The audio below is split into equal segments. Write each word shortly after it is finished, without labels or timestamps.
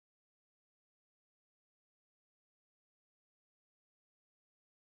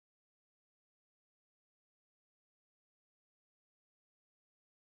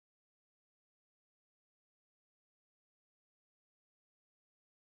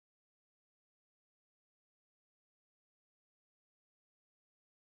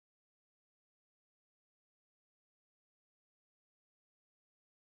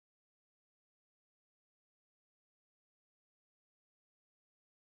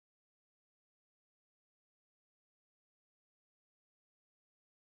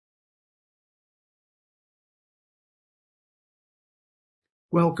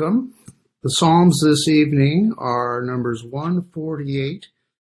Welcome. The Psalms this evening are numbers 148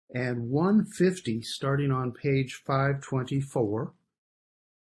 and 150, starting on page 524.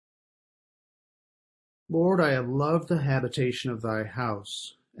 Lord, I have loved the habitation of thy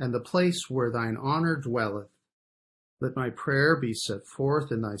house, and the place where thine honor dwelleth. Let my prayer be set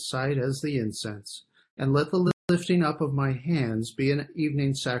forth in thy sight as the incense, and let the lifting up of my hands be an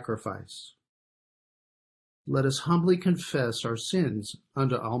evening sacrifice. Let us humbly confess our sins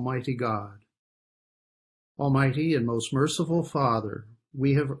unto Almighty God. Almighty and most merciful Father,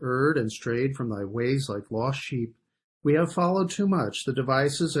 we have erred and strayed from thy ways like lost sheep. We have followed too much the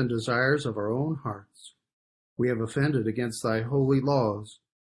devices and desires of our own hearts. We have offended against thy holy laws.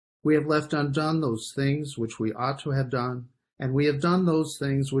 We have left undone those things which we ought to have done, and we have done those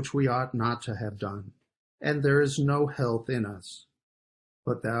things which we ought not to have done, and there is no health in us.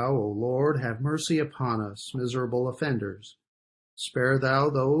 But thou, O Lord, have mercy upon us, miserable offenders. Spare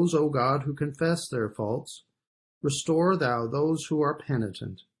thou those, O God, who confess their faults. Restore thou those who are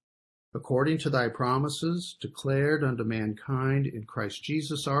penitent. According to thy promises, declared unto mankind in Christ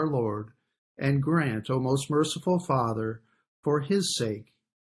Jesus our Lord, and grant, O most merciful Father, for his sake,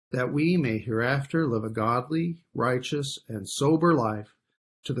 that we may hereafter live a godly, righteous, and sober life,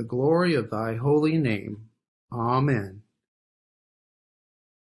 to the glory of thy holy name. Amen.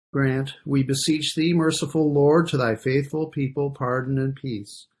 Grant, we beseech thee, merciful Lord, to thy faithful people pardon and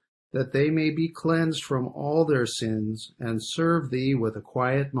peace, that they may be cleansed from all their sins and serve thee with a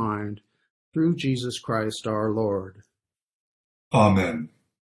quiet mind, through Jesus Christ our Lord. Amen.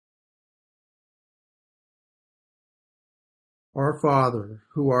 Our Father,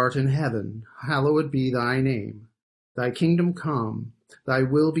 who art in heaven, hallowed be thy name. Thy kingdom come, thy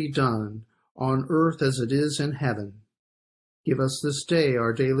will be done, on earth as it is in heaven. Give us this day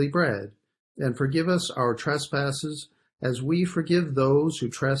our daily bread, and forgive us our trespasses, as we forgive those who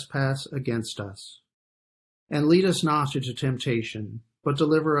trespass against us. And lead us not into temptation, but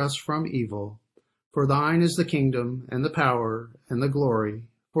deliver us from evil. For thine is the kingdom, and the power, and the glory,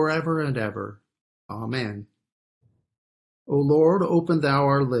 forever and ever. Amen. O Lord, open thou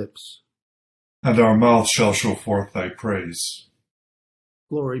our lips, and our mouth shall show forth thy praise.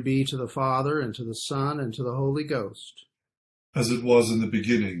 Glory be to the Father, and to the Son, and to the Holy Ghost. As it was in the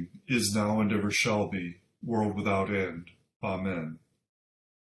beginning, is now, and ever shall be, world without end. Amen.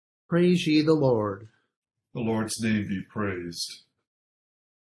 Praise ye the Lord. The Lord's name be praised.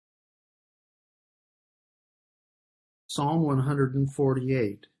 Psalm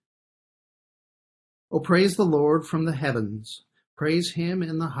 148. O praise the Lord from the heavens. Praise him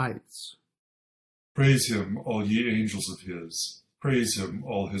in the heights. Praise him, all ye angels of his. Praise him,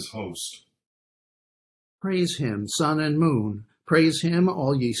 all his host. Praise him, sun and moon. Praise him,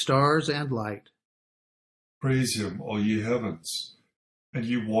 all ye stars and light. Praise him, all ye heavens, and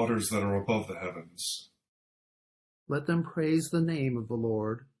ye waters that are above the heavens. Let them praise the name of the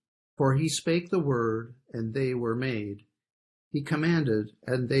Lord, for he spake the word, and they were made. He commanded,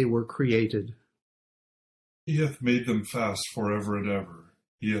 and they were created. He hath made them fast forever and ever.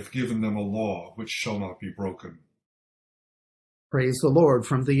 He hath given them a law which shall not be broken. Praise the Lord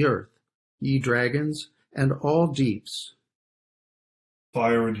from the earth, ye dragons, and all deeps.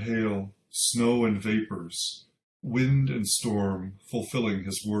 Fire and hail, snow and vapors, wind and storm, fulfilling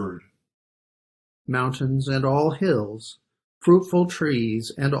his word. Mountains and all hills, fruitful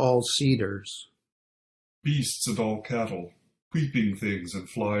trees and all cedars. Beasts and all cattle, creeping things and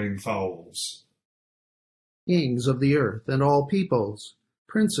flying fowls. Kings of the earth and all peoples,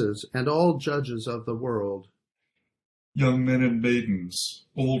 princes and all judges of the world. Young men and maidens,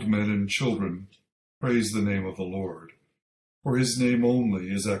 old men and children, praise the name of the Lord. For his name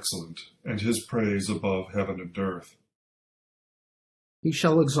only is excellent, and his praise above heaven and earth. He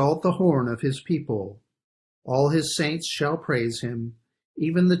shall exalt the horn of his people. All his saints shall praise him,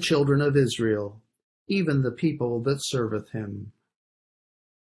 even the children of Israel, even the people that serveth him.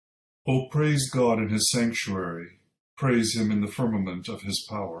 O praise God in his sanctuary, praise him in the firmament of his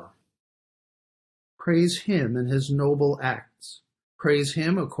power. Praise him in his noble acts. Praise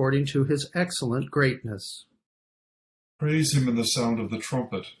him according to his excellent greatness. Praise him in the sound of the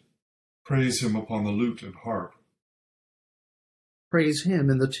trumpet. Praise him upon the lute and harp. Praise him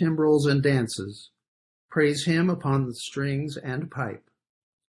in the timbrels and dances. Praise him upon the strings and pipe.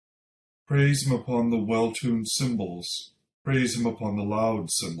 Praise him upon the well-tuned cymbals. Praise him upon the loud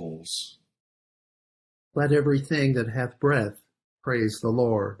cymbals. Let everything that hath breath praise the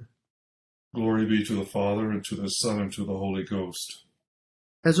Lord. Glory be to the Father, and to the Son, and to the Holy Ghost.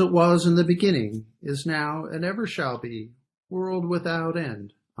 As it was in the beginning, is now, and ever shall be, world without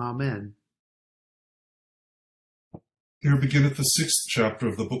end. Amen. Here beginneth the 6th chapter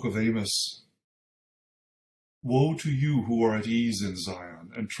of the book of Amos. Woe to you who are at ease in Zion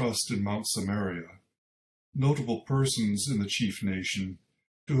and trust in Mount Samaria, notable persons in the chief nation,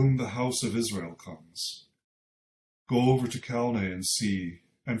 to whom the house of Israel comes. Go over to Calneh and see,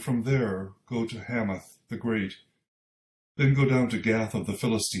 and from there go to Hamath the great. Then go down to Gath of the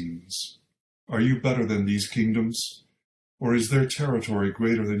Philistines. Are you better than these kingdoms? Or is their territory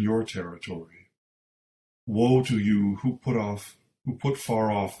greater than your territory? Woe to you who put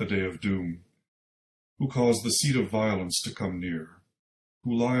far off the day of doom, who cause the seat of violence to come near,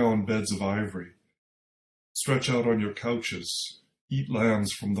 who lie on beds of ivory, stretch out on your couches, eat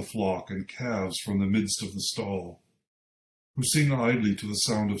lambs from the flock and calves from the midst of the stall, who sing idly to the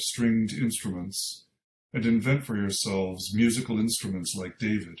sound of stringed instruments, and invent for yourselves musical instruments like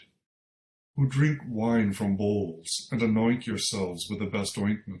David, who drink wine from bowls and anoint yourselves with the best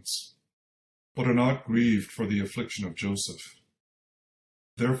ointments, but are not grieved for the affliction of Joseph.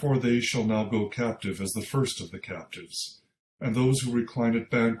 Therefore they shall now go captive as the first of the captives, and those who recline at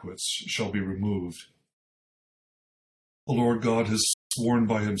banquets shall be removed. The Lord God has sworn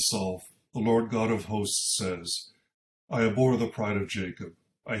by himself, the Lord God of hosts says, I abhor the pride of Jacob,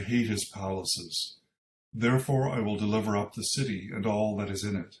 I hate his palaces. Therefore I will deliver up the city and all that is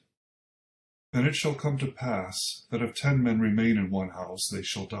in it. Then it shall come to pass that if 10 men remain in one house, they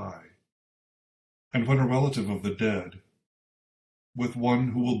shall die. And when a relative of the dead, with one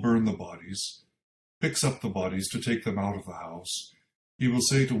who will burn the bodies, picks up the bodies to take them out of the house, he will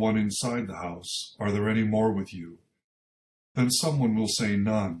say to one inside the house, Are there any more with you? Then someone will say,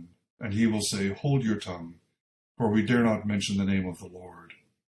 None, and he will say, Hold your tongue, for we dare not mention the name of the Lord.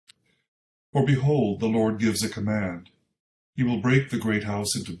 For behold, the Lord gives a command. He will break the great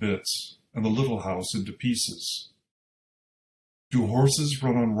house into bits, and the little house into pieces. Do horses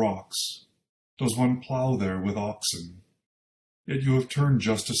run on rocks? Does one plow there with oxen? Yet you have turned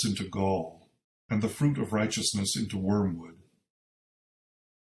justice into gall, and the fruit of righteousness into wormwood.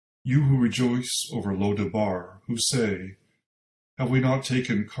 You who rejoice over Lo-debar, who say, Have we not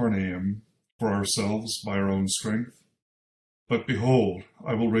taken Karnaim for ourselves by our own strength? But behold,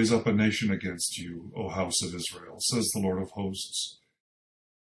 I will raise up a nation against you, O house of Israel, says the Lord of hosts.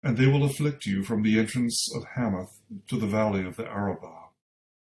 And they will afflict you from the entrance of Hamath to the valley of the Arabah.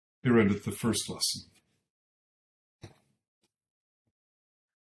 Here endeth the first lesson.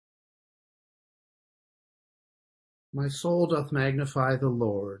 My soul doth magnify the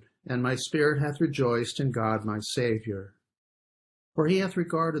Lord, and my spirit hath rejoiced in God my Saviour. For he hath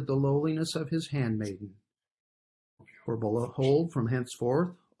regarded the lowliness of his handmaiden. For behold, from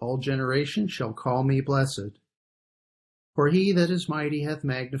henceforth all generations shall call me blessed. For he that is mighty hath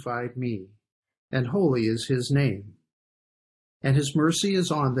magnified me, and holy is his name. And his mercy is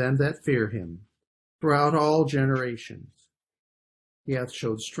on them that fear him, throughout all generations. He hath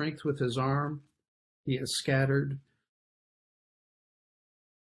showed strength with his arm, he has scattered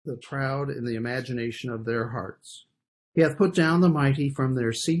the proud in the imagination of their hearts. He hath put down the mighty from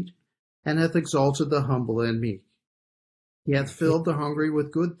their seat, and hath exalted the humble and meek. He hath filled the hungry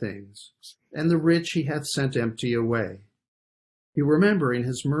with good things, and the rich he hath sent empty away. He, remembering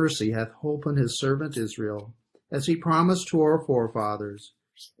his mercy, hath holpen his servant Israel, as he promised to our forefathers,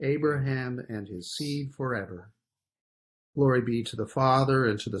 Abraham and his seed forever. Glory be to the Father,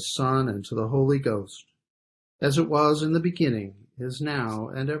 and to the Son, and to the Holy Ghost, as it was in the beginning, is now,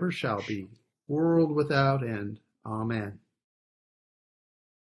 and ever shall be, world without end. Amen.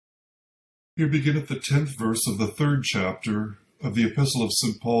 Here beginneth the 10th verse of the 3rd chapter of the Epistle of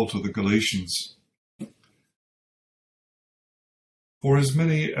St. Paul to the Galatians. For as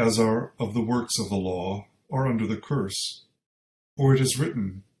many as are of the works of the law are under the curse. For it is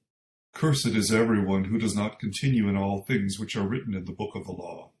written, Cursed is everyone who does not continue in all things which are written in the book of the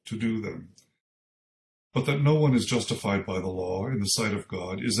law, to do them. But that no one is justified by the law in the sight of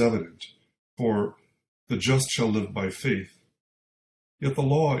God is evident, for the just shall live by faith. Yet the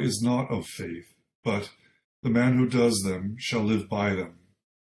law is not of faith, but the man who does them shall live by them.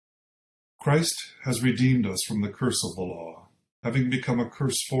 Christ has redeemed us from the curse of the law, having become a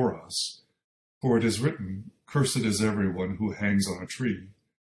curse for us. For it is written, Cursed is everyone who hangs on a tree,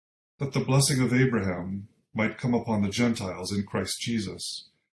 that the blessing of Abraham might come upon the Gentiles in Christ Jesus,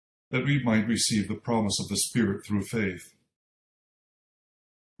 that we might receive the promise of the Spirit through faith.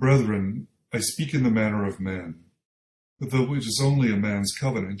 Brethren, I speak in the manner of men. Though it is only a man's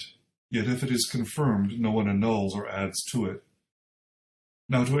covenant, yet if it is confirmed, no one annuls or adds to it.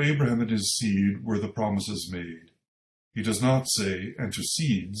 Now to Abraham and his seed were the promises made. He does not say, and to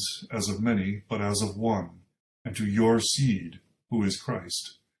seeds, as of many, but as of one, and to your seed, who is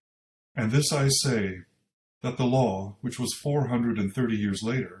Christ. And this I say, that the law, which was 430 years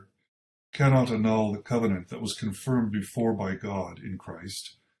later, cannot annul the covenant that was confirmed before by God in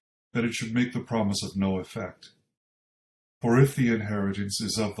Christ, that it should make the promise of no effect. For if the inheritance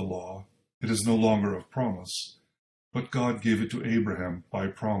is of the law, it is no longer of promise, but God gave it to Abraham by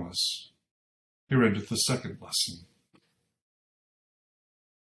promise. Here endeth the second lesson.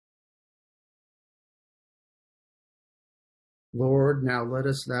 Lord, now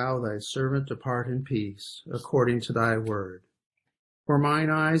lettest thou thy servant depart in peace, according to thy word. For mine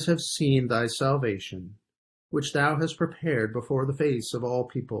eyes have seen thy salvation, which thou hast prepared before the face of all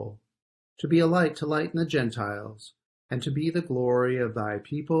people, to be a light to lighten the Gentiles, and to be the glory of thy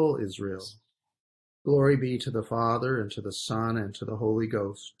people Israel. Glory be to the Father, and to the Son, and to the Holy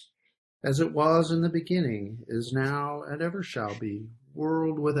Ghost, as it was in the beginning, is now, and ever shall be,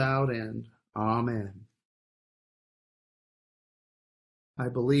 world without end. Amen. I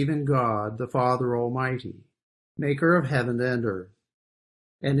believe in God, the Father Almighty, maker of heaven and earth,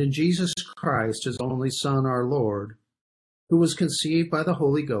 and in Jesus Christ, his only Son, our Lord, who was conceived by the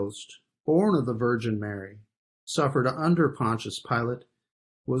Holy Ghost, born of the Virgin Mary, suffered under Pontius Pilate,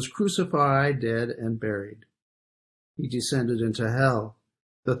 was crucified, dead, and buried. He descended into hell.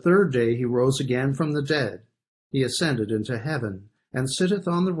 The third day he rose again from the dead. He ascended into heaven, and sitteth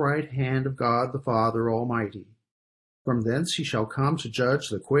on the right hand of God the Father Almighty. From thence he shall come to judge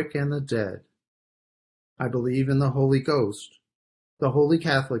the quick and the dead. I believe in the Holy Ghost, the Holy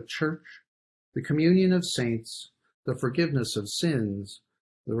Catholic Church, the communion of saints, the forgiveness of sins,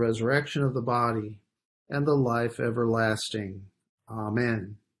 the resurrection of the body, and the life everlasting.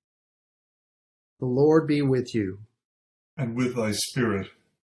 Amen. The Lord be with you. And with thy spirit.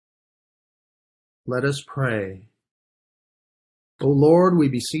 Let us pray. O Lord, we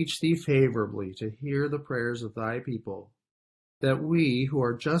beseech thee favorably to hear the prayers of thy people, that we, who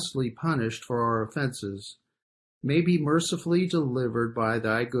are justly punished for our offenses, may be mercifully delivered by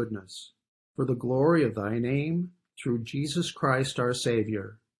thy goodness, for the glory of thy name, through Jesus Christ our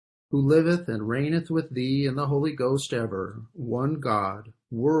Savior, who liveth and reigneth with thee in the Holy Ghost ever, one God,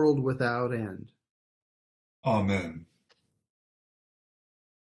 world without end. Amen.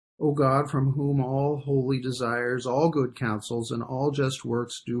 O God, from whom all holy desires, all good counsels, and all just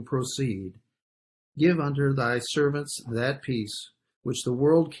works do proceed, give unto thy servants that peace which the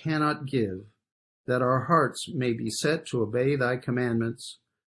world cannot give, that our hearts may be set to obey thy commandments,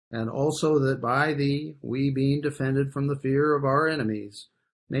 and also that by thee, we being defended from the fear of our enemies,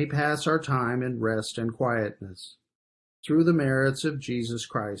 may pass our time in rest and quietness, through the merits of Jesus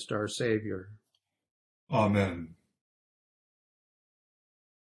Christ our Savior. Amen.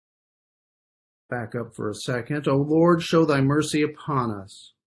 Back up for a second. O Lord, show thy mercy upon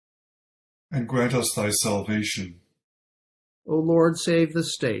us. And grant us thy salvation. O Lord, save the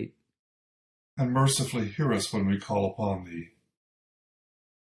state. And mercifully hear us when we call upon thee.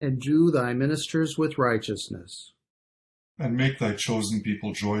 Endue thy ministers with righteousness. And make thy chosen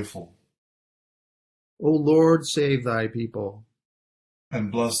people joyful. O Lord, save thy people. And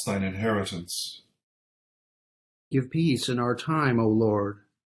bless thine inheritance. Give peace in our time, O Lord.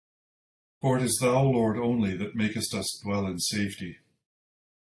 For it is thou, Lord, only that makest us dwell in safety.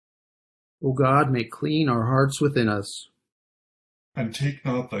 O God, make clean our hearts within us. And take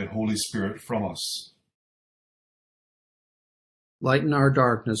not thy Holy Spirit from us. Lighten our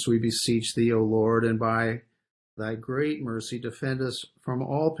darkness, we beseech thee, O Lord, and by thy great mercy defend us from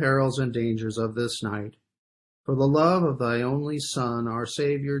all perils and dangers of this night, for the love of thy only Son, our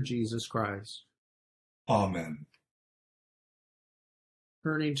Savior, Jesus Christ. Amen.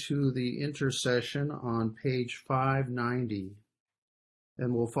 Turning to the intercession on page 590,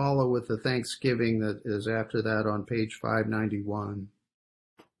 and we'll follow with the thanksgiving that is after that on page 591.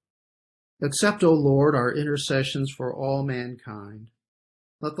 Accept, O Lord, our intercessions for all mankind.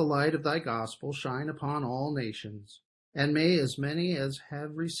 Let the light of thy gospel shine upon all nations, and may as many as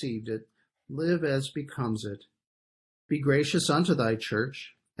have received it live as becomes it. Be gracious unto thy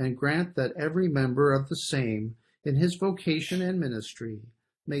church, and grant that every member of the same, in his vocation and ministry,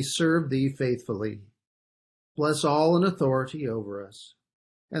 may serve thee faithfully. Bless all in authority over us,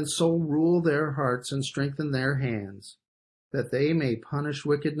 and so rule their hearts and strengthen their hands, that they may punish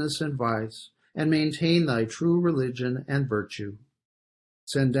wickedness and vice, and maintain thy true religion and virtue.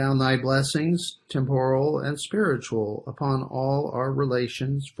 Send down thy blessings, temporal and spiritual, upon all our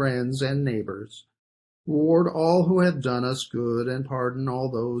relations, friends, and neighbors. Reward all who have done us good, and pardon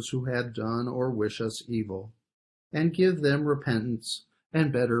all those who have done or wish us evil, and give them repentance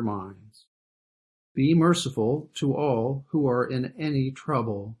and better minds. Be merciful to all who are in any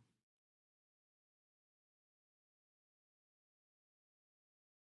trouble.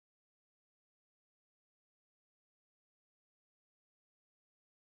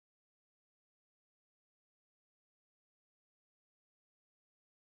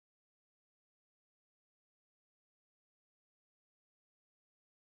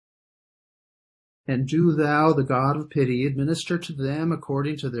 And do thou, the God of pity, administer to them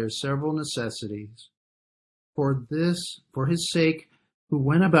according to their several necessities. For his sake, who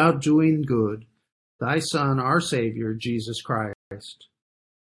went about doing good, thy Son, our Savior, Jesus Christ.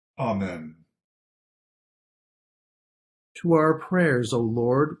 Amen. To our prayers, O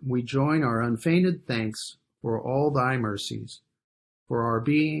Lord, we join our unfeigned thanks for all thy mercies, for our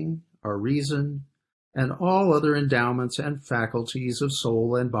being, our reason, and all other endowments and faculties of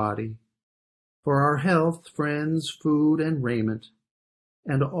soul and body, for our health, friends, food, and raiment,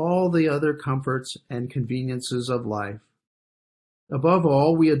 and all the other comforts and conveniences of life. Above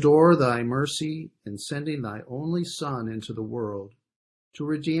all, we adore thy mercy in sending thy only Son into the world to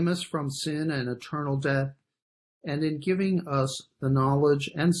redeem us from sin and eternal death, and in giving us the knowledge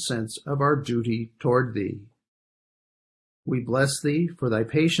and sense of our duty toward thee. We bless thee for thy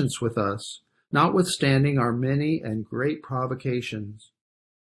patience with us, notwithstanding our many and great provocations,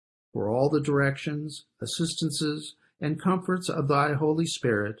 for all the directions, assistances, and comforts of thy Holy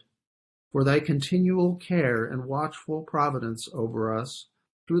Spirit, for thy continual care and watchful providence over us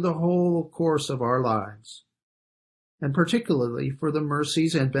through the whole course of our lives, and particularly for the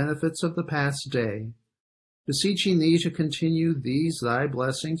mercies and benefits of the past day, beseeching thee to continue these thy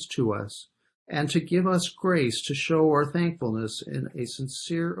blessings to us, and to give us grace to show our thankfulness in a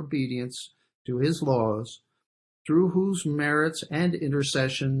sincere obedience to his laws, through whose merits and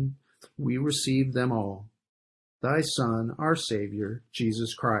intercession we receive them all. Thy Son, our Savior,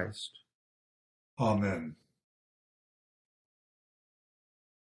 Jesus Christ. Amen.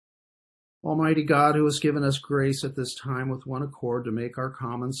 Almighty God, who has given us grace at this time with one accord to make our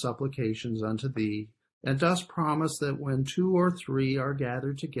common supplications unto thee, and dost promise that when 2 or 3 are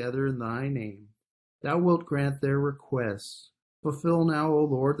gathered together in thy name, thou wilt grant their requests. Fulfill now, O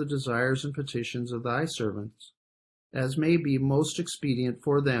Lord, the desires and petitions of thy servants, as may be most expedient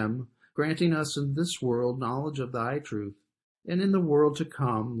for them, granting us in this world knowledge of thy truth, and in the world to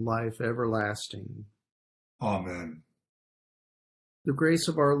come life everlasting. Amen. The grace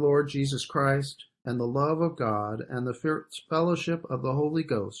of our Lord Jesus Christ, and the love of God, and the fellowship of the Holy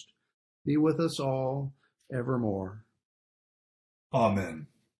Ghost be with us all evermore. Amen.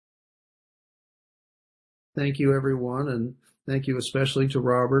 Thank you, everyone, and thank you especially to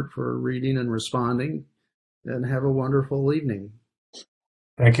Robert for reading and responding, and have a wonderful evening.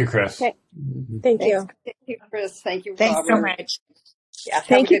 Thank you, Chris. Okay. Thank you. Thank you, Chris. Thank you, Thanks Robert. so much. Yeah, have a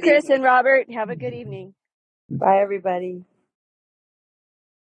Thank you, good Chris evening. and Robert. Have a good evening. Bye, everybody.